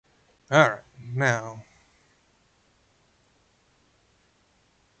Alright, now,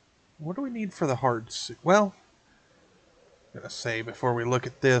 what do we need for the hard suit? Well, I'm gonna say before we look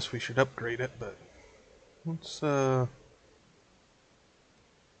at this, we should upgrade it, but let's,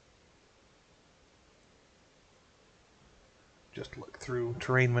 just look through.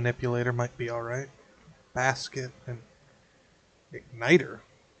 Terrain manipulator might be alright. Basket and igniter.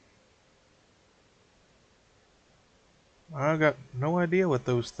 I got no idea what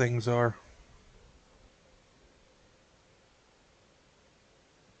those things are.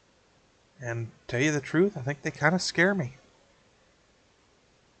 And tell you the truth, I think they kind of scare me.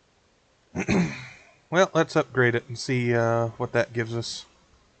 Well, let's upgrade it and see what that gives us.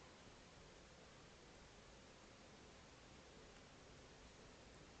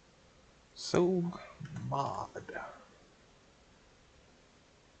 So, mod.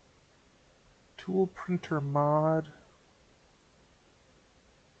 Tool printer mod.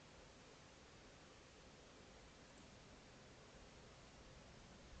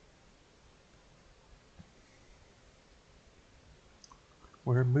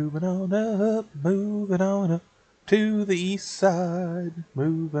 We're moving on up to the east side,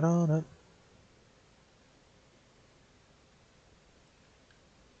 moving on up.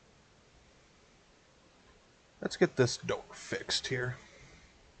 Let's get this door fixed here.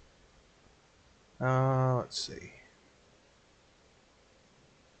 Let's see.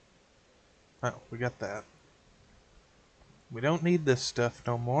 Oh, we got that. We don't need this stuff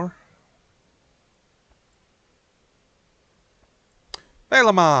no more.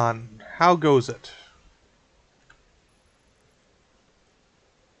 Philemon, how goes it?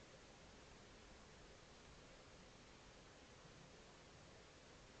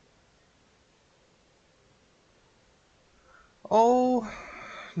 Oh,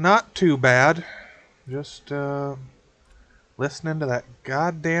 not too bad. Just listening to that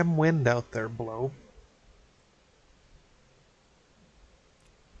goddamn wind out there blow.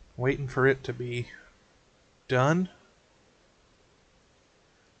 Waiting for it to be done.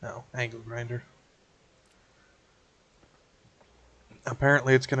 No, angle grinder.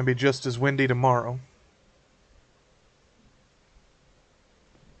 Apparently it's going to be just as windy tomorrow.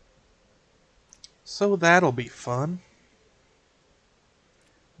 So that'll be fun.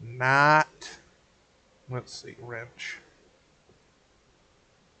 Not. Let's see, wrench.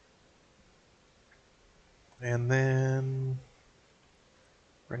 And then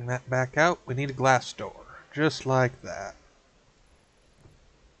bring that back out. We need a glass door. Just like that.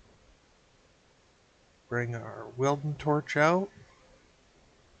 Bring our welding torch out.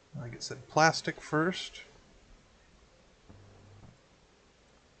 Like I said, plastic first.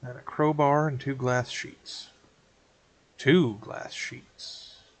 And a crowbar and 2 glass sheets. 2 glass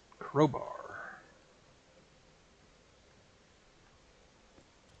sheets. Crowbar.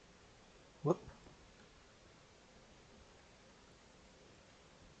 Whoop.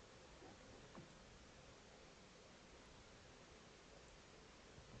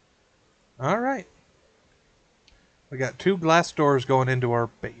 Alright. We got 2 glass doors going into our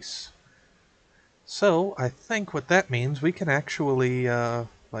base. So, I think what that means, we can actually,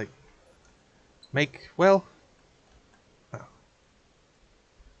 like, make, well...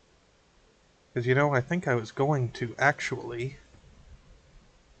 Because, you know, I think I was going to actually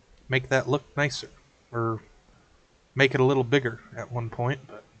make that look nicer. Or make it a little bigger at one point,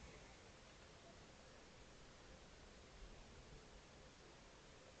 but...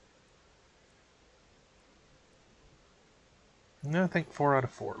 I think 4 out of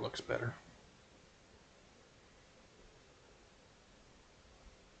 4 looks better.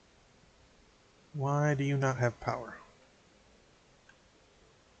 Why do you not have power?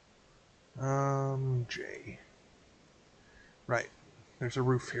 J. Right. There's a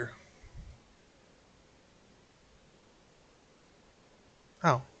roof here.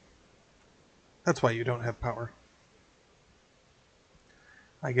 Oh. That's why you don't have power.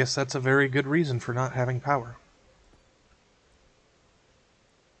 I guess that's a very good reason for not having power.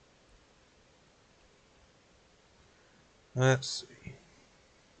 Let's see.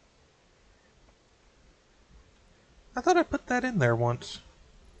 I thought I put that in there once.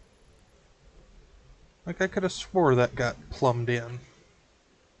 Like I could have swore that got plumbed in.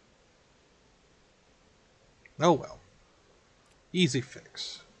 Oh well. Easy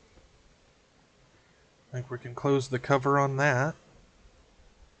fix. I think we can close the cover on that.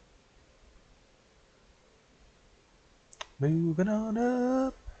 Moving on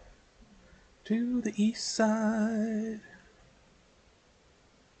up to the east side.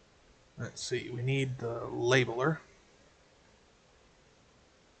 Let's see, we need the labeler.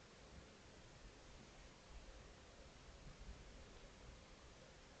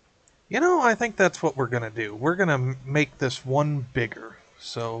 You know, I think that's what we're going to do. We're going to make this one bigger.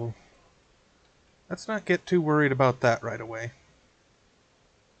 So let's not get too worried about that right away.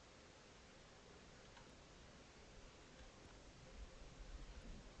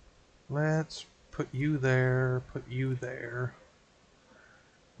 Let's put you there, put you there.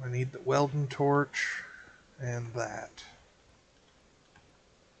 I need the welding torch and that.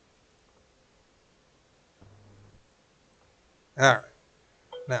 Alright,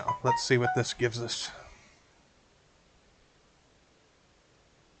 now let's see what this gives us.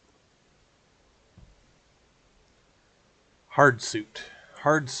 Hard suit.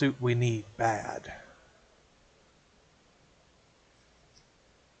 Hard suit we need bad.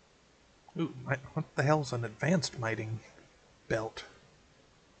 Ooh, what the hell's an advanced mining belt?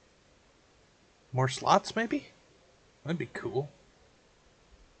 More slots, maybe? That'd be cool.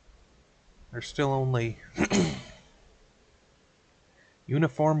 There's still only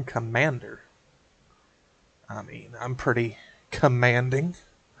uniform commander. I mean, I'm pretty commanding.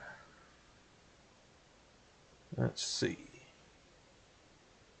 Let's see.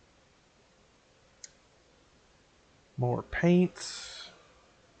 More paints.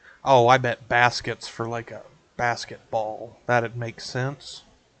 Oh, I bet baskets for like a basketball. That'd make sense.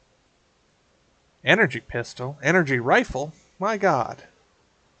 Energy pistol. Energy rifle. My god.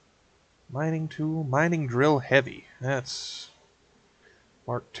 Mining tool. Mining drill heavy. That's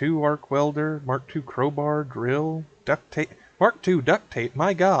Mark II arc welder. Mark II crowbar. Drill. Duct tape. Mark II duct tape.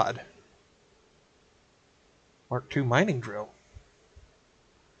 My god. Mark II mining drill.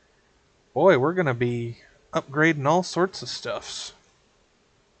 Boy, we're going to be upgrading all sorts of stuffs.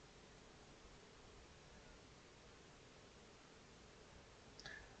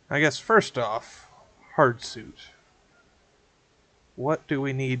 I guess first off, hard suit. What do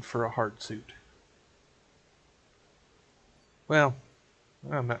we need for a hard suit? Well,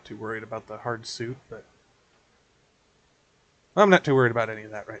 I'm not too worried about the hard suit, but I'm not too worried about any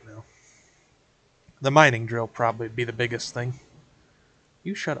of that right now. The mining drill probably be the biggest thing.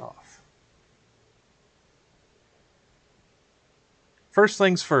 You shut off. First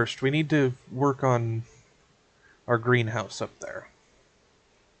things first, we need to work on our greenhouse up there.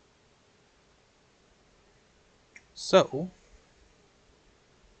 So,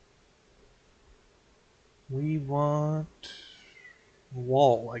 we want a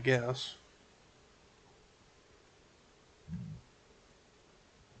wall, I guess.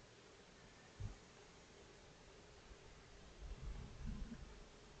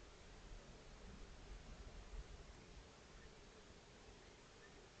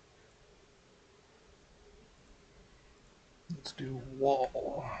 Let's do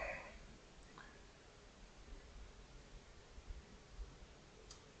wall.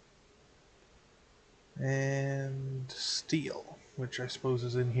 And steel, which I suppose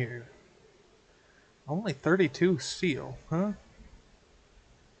is in here. Only 32 steel, huh?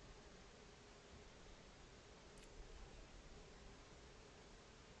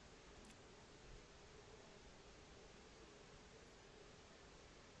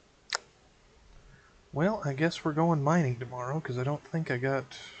 Well, I guess we're going mining tomorrow, because I don't think I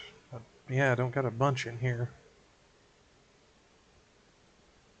got... yeah, I don't got a bunch in here.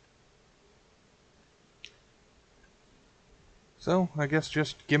 So, I guess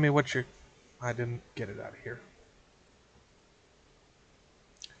just give me what you... I didn't get it out of here.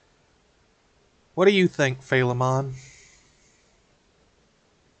 What do you think, Phalemon?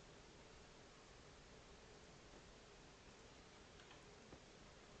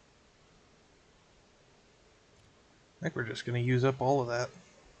 I think we're just going to use up all of that.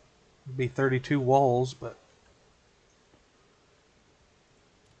 It'd be 32 walls, but...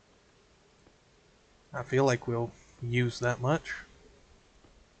 I feel like we'll use that much.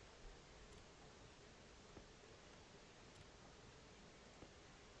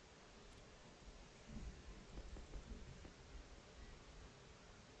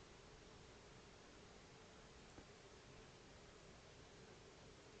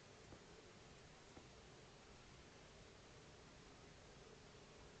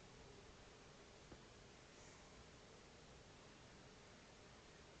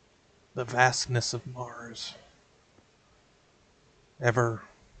 The vastness of Mars. Ever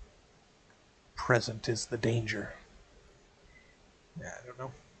present is the danger. Yeah, I don't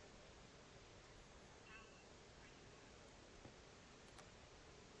know.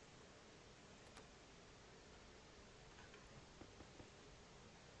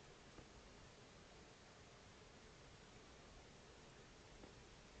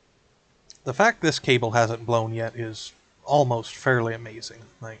 The fact this cable hasn't blown yet is almost fairly amazing.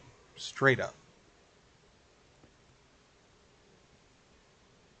 Like, straight up.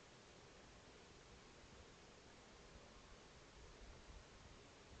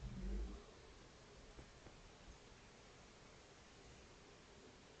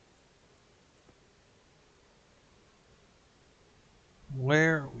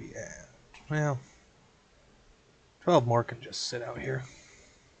 Where are we at? Well, 12 more can just sit out here.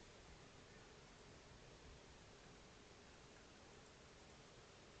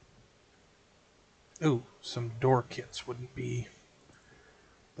 Ooh, some door kits wouldn't be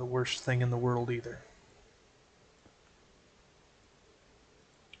the worst thing in the world either.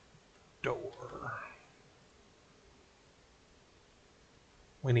 Door.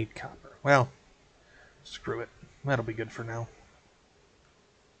 We need copper. Well, screw it. That'll be good for now.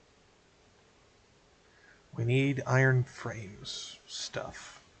 We need iron frames.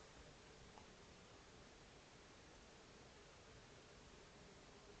 Stuff.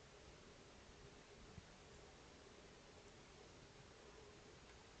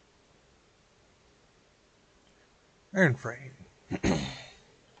 Iron frame.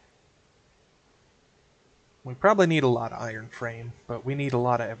 We probably need a lot of iron frame, but we need a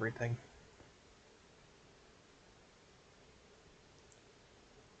lot of everything.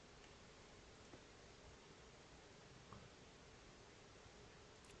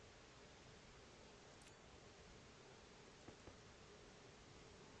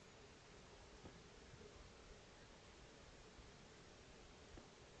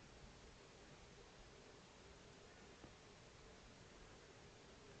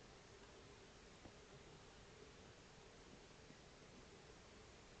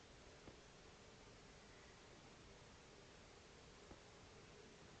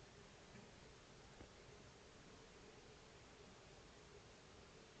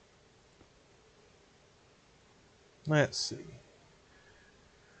 Let's see.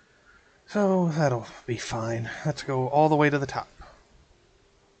 So that'll be fine. Let's go all the way to the top.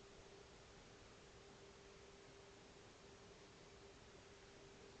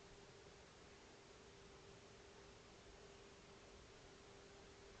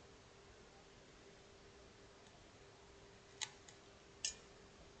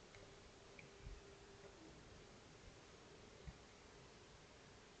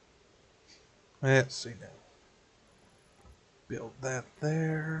 Let's see now. Build that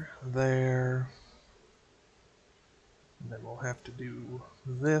there, there. And then we'll have to do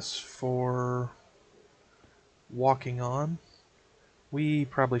this for walking on. We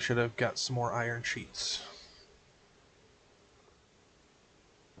probably should have got some more iron sheets.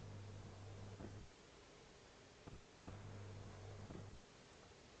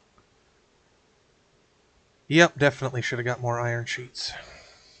 Yep, definitely should have got more iron sheets.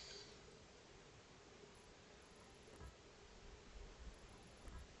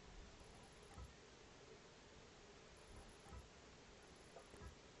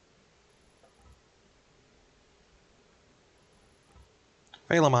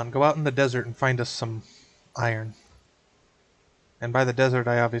 Phalemon, go out in the desert and find us some iron. And by the desert,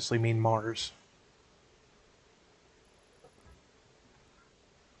 I obviously mean Mars.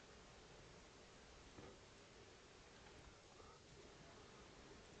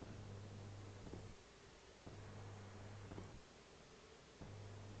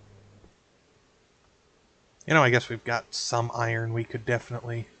 You know, I guess we've got some iron. We could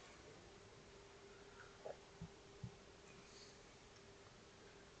definitely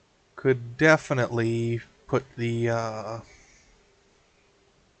put the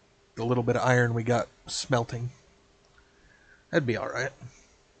little bit of iron we got smelting. That'd be all right.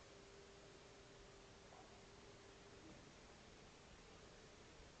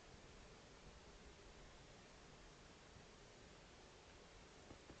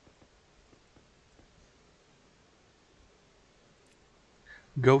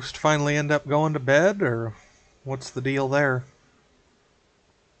 Ghost finally end up going to bed, or what's the deal there?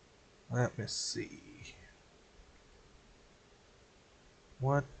 Let me see.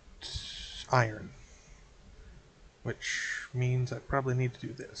 What? Iron. Which means I probably need to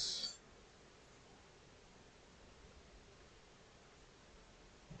do this.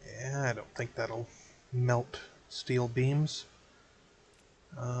 Yeah, I don't think that'll melt steel beams.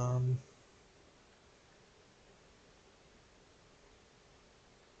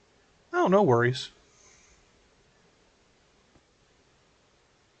 Oh, no worries.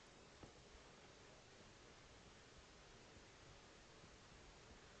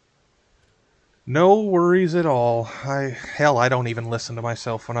 No worries at all. Hell, I don't even listen to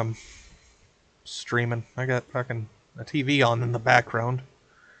myself when I'm streaming. I got fucking a TV on in the background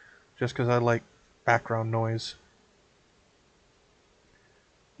just because I like background noise.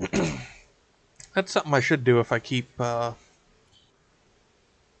 That's something I should do if I keep,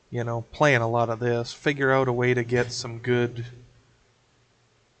 playing a lot of this. Figure out a way to get some good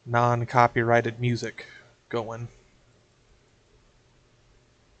non-copyrighted music going.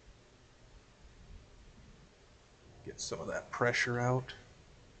 some of that pressure out.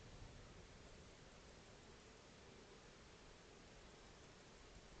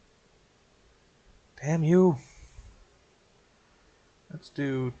 Damn you. Let's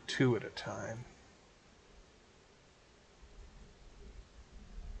do 2 at a time.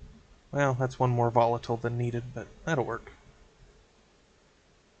 Well, that's one more volatile than needed, but that'll work.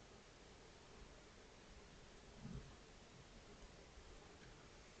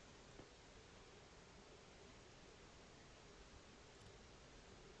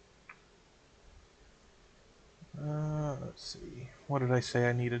 Let's see. What did I say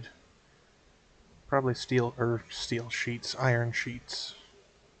I needed? Probably steel sheets, iron sheets.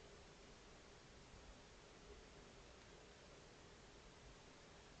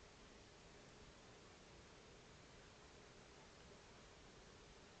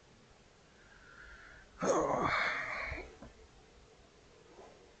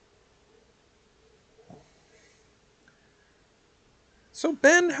 So,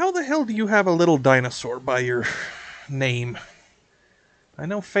 Ben, how the hell do you have a little dinosaur by your name? I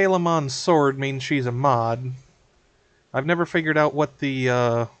know Phalamon's sword means she's a mod. I've never figured out what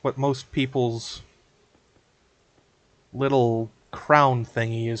what most people's little crown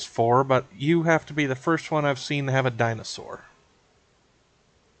thingy is for, but you have to be the first one I've seen to have a dinosaur.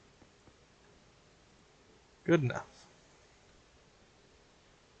 Good enough.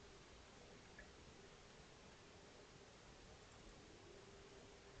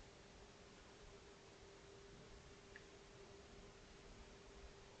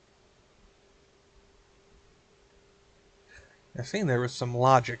 I seen there was some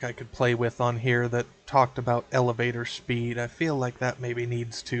logic I could play with on here that talked about elevator speed. I feel like that maybe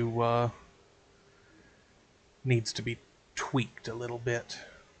needs to be tweaked a little bit.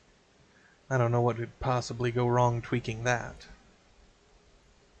 I don't know what could possibly go wrong tweaking that.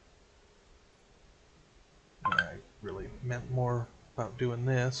 I really meant more about doing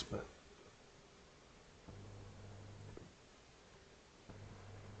this, but...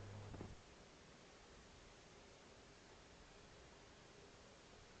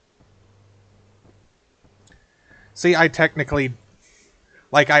 See, I technically...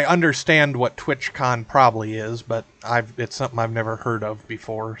 Like, I understand what TwitchCon probably is, but it's something I've never heard of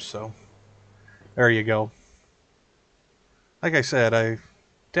before, so... There you go. Like I said, I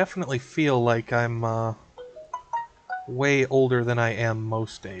definitely feel like I'm way older than I am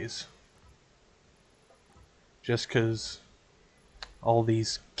most days. Just because all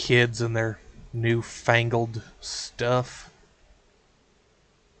these kids and their newfangled stuff.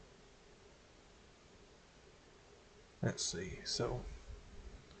 Let's see, so...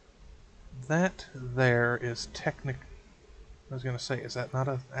 That there is I was going to say, is that not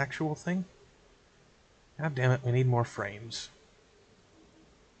an actual thing? God damn it, we need more frames.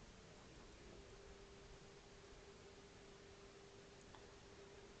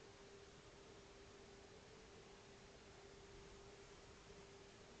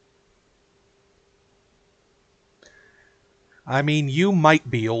 I mean, you might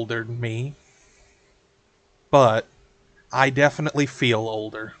be older than me, but I definitely feel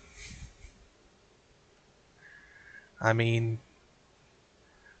older. I mean,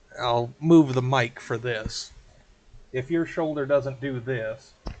 I'll move the mic for this. If your shoulder doesn't do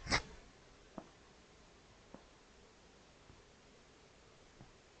this,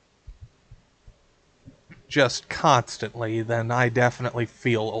 just constantly, then I definitely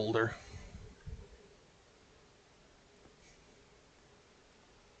feel older.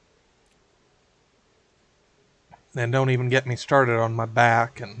 And don't even get me started on my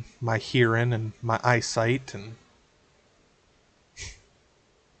back and my hearing and my eyesight and...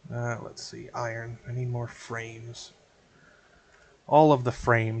 let's see, iron. I need more frames. All of the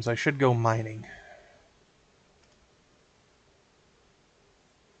frames. I should go mining.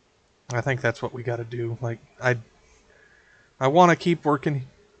 I think that's what we gotta do. Like, I want to keep working...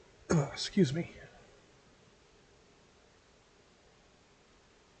 excuse me.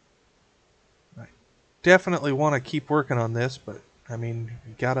 I definitely want to keep working on this, but, I mean,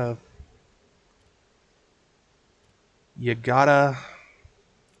 you gotta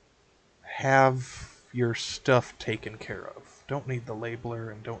have your stuff taken care of. Don't need the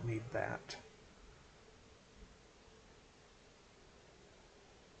labeler and don't need that.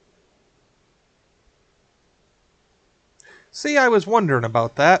 See, I was wondering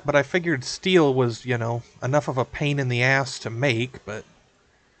about that, but I figured steel was, you know, enough of a pain in the ass to make, but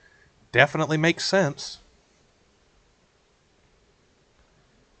definitely makes sense.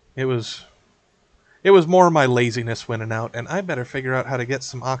 It was more my laziness winning out, and I better figure out how to get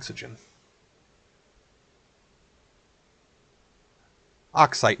some oxygen.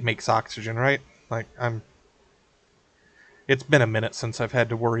 Oxite makes oxygen, right? Like, It's been a minute since I've had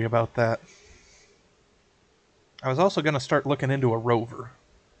to worry about that. I was also going to start looking into a rover.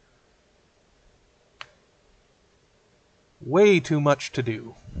 Way too much to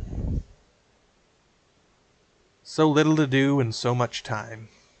do. So little to do and so much time.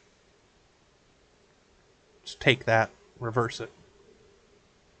 Just take that, reverse it.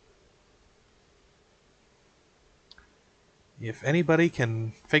 If anybody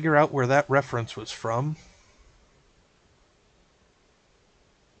can figure out where that reference was from.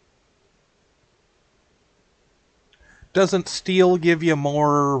 Doesn't steel give you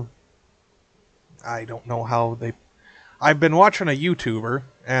more... I don't know how they... I've been watching a YouTuber,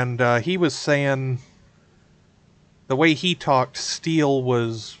 and he was saying the way he talked, steel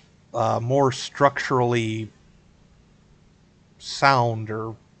was more structurally sound,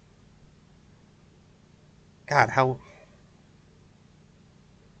 or... God, how...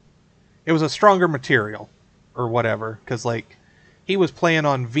 It was a stronger material, or whatever, because, like, he was playing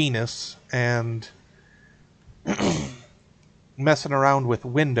on Venus, and messing around with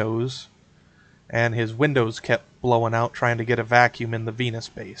windows, and his windows kept blowing out trying to get a vacuum in the Venus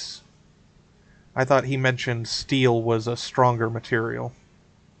base. I thought he mentioned steel was a stronger material.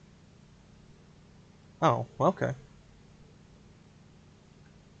 Oh, okay.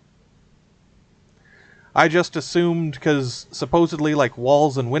 I just assumed, because supposedly, like,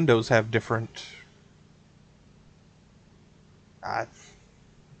 walls and windows have different... Uh,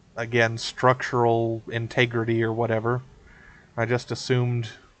 again, structural integrity or whatever. I just assumed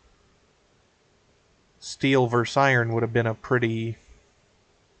steel versus iron would have been a pretty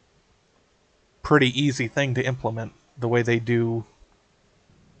easy thing to implement, the way they do.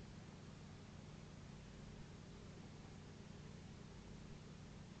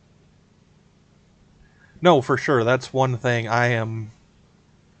 No, for sure, that's one thing I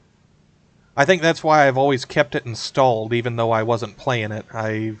think that's why I've always kept it installed, even though I wasn't playing it.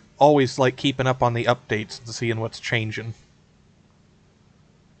 I always like keeping up on the updates and seeing what's changing.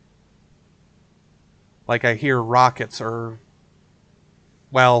 Like, I hear rockets are...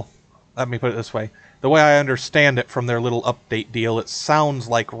 Well, let me put it this way. The way I understand it from their little update deal, it sounds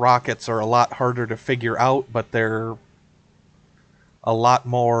like rockets are a lot harder to figure out, but they're a lot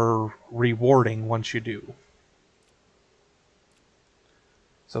more rewarding once you do.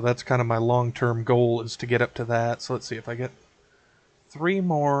 So that's kind of my long-term goal, is to get up to that. So let's see if I get 3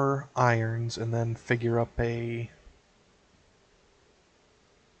 more irons and then figure up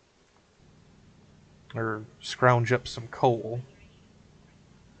or scrounge up some coal.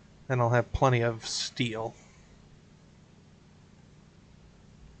 Then I'll have plenty of steel.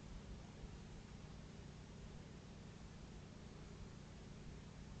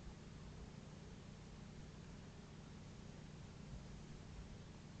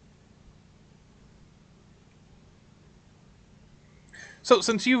 So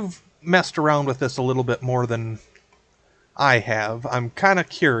since you've messed around with this a little bit more than I have, I'm kind of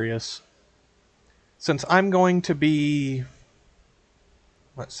curious. Since I'm going to be...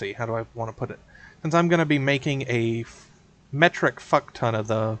 Let's see, how do I want to put it? Since I'm going to be making a metric fuck ton of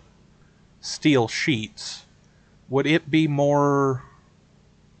the steel sheets, would it be more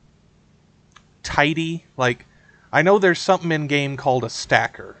tidy? Like, I know there's something in game called a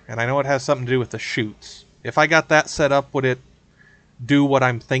stacker, and I know it has something to do with the chutes. If I got that set up, would it do what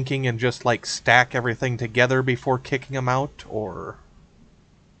I'm thinking and just, like, stack everything together before kicking them out, or...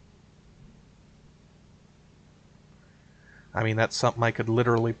 I mean, that's something I could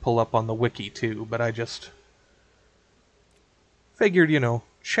literally pull up on the wiki, too, but I just figured, you know,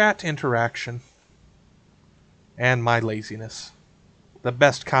 chat interaction and my laziness. The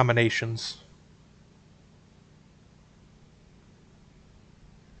best combinations.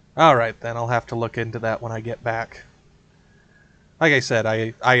 Alright, then, I'll have to look into that when I get back. Like I said,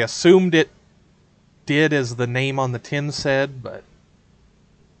 I assumed it did as the name on the tin said, but...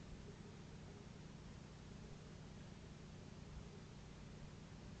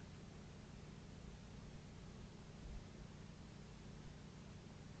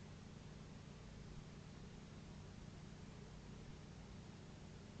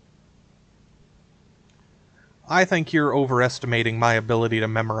 I think you're overestimating my ability to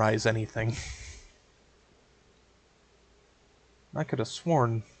memorize anything. I could have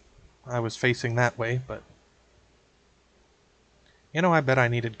sworn I was facing that way, but... You know, I bet I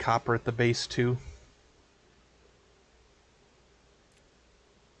needed copper at the base, too.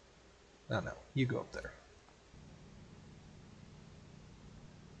 Oh, no. You go up there.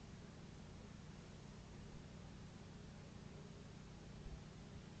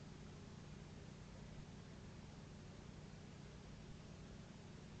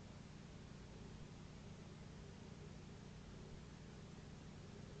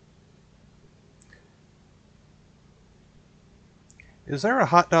 Is there a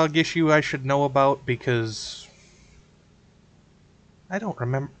hot dog issue I should know about? Because I don't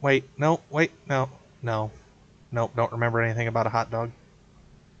remember. Wait, no, no. Nope, don't remember anything about a hot dog.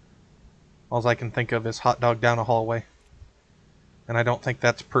 All I can think of is hot dog down a hallway. And I don't think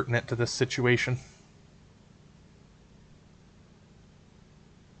that's pertinent to this situation.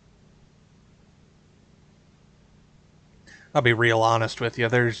 I'll be real honest with you.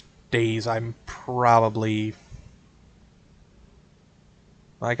 There's days I'm probably...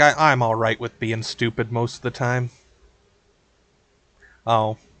 Like, I'm alright with being stupid most of the time.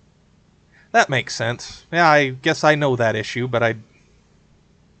 Oh. That makes sense. Yeah, I guess I know that issue, but I...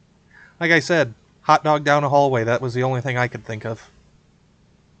 Like I said, hot dog down a hallway, that was the only thing I could think of.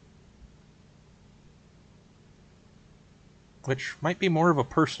 Which might be more of a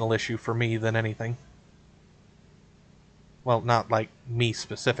personal issue for me than anything. Well, not like me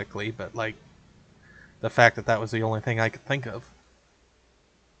specifically, but like the fact that that was the only thing I could think of.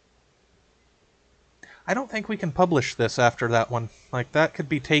 I don't think we can publish this after that one. Like, that could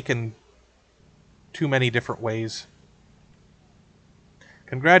be taken too many different ways.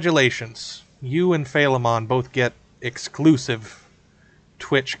 Congratulations. You and Phalemon both get exclusive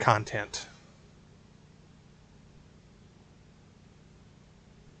Twitch content.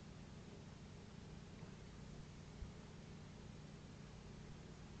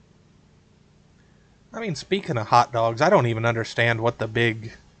 I mean, speaking of hot dogs, I don't even understand what the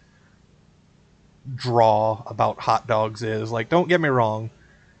big draw about hot dogs is. Like, don't get me wrong.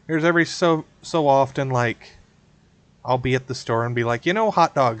 There's every so often, like, I'll be at the store and be like, you know,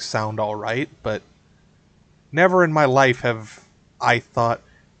 hot dogs sound alright, but never in my life have I thought,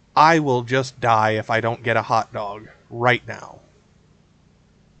 I will just die if I don't get a hot dog right now.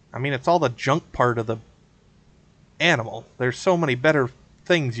 I mean, it's all the junk part of the animal. There's so many better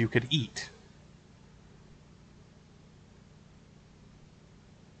things you could eat.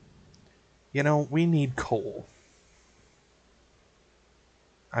 You know, we need coal.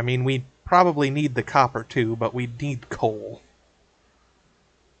 I mean, we probably need the copper too, but we need coal.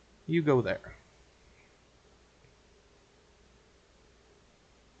 You go there.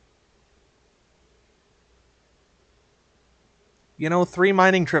 You know, 3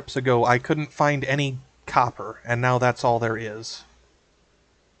 mining trips ago, I couldn't find any copper, and now that's all there is.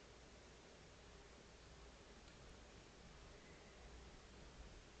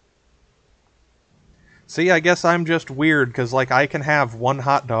 See, I guess I'm just weird, because, like, I can have one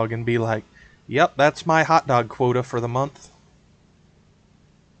hot dog and be like, yep, that's my hot dog quota for the month.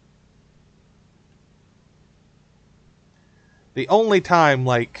 The only time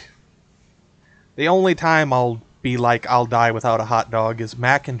I'll be like, I'll die without a hot dog is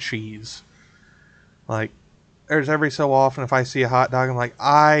mac and cheese. Like, there's every so often if I see a hot dog, I'm like,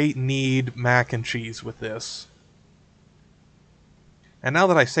 I need mac and cheese with this. And now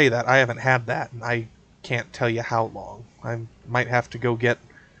that I say that, I haven't had that, and I can't tell you how long. I might have to go get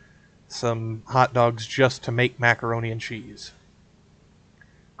some hot dogs just to make macaroni and cheese.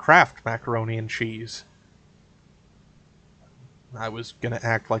 Kraft macaroni and cheese. I was going to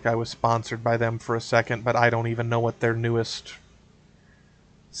act like I was sponsored by them for a second, but I don't even know what their newest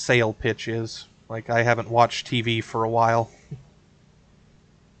sale pitch is. Like, I haven't watched TV for a while.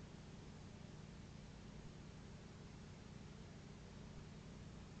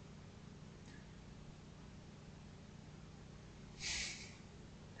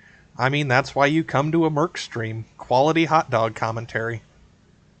 I mean, that's why you come to a Merc stream. Quality hot dog commentary.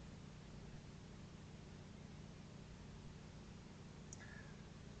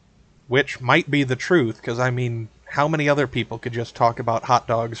 Which might be the truth, because, I mean, how many other people could just talk about hot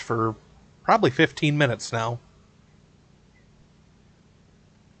dogs for probably 15 minutes now?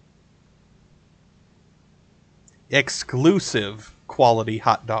 Exclusive quality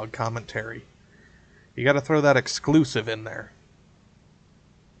hot dog commentary. You gotta throw that exclusive in there.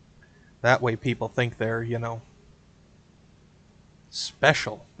 That way people think they're, you know,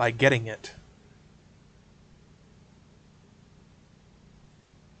 special by getting it.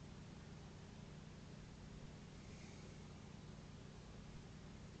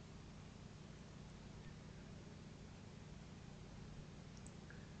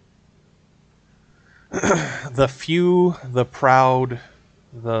 The few, the proud,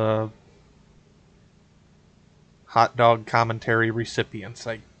 the hot dog commentary recipients.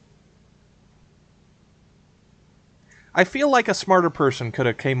 I feel like a smarter person could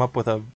have came up with a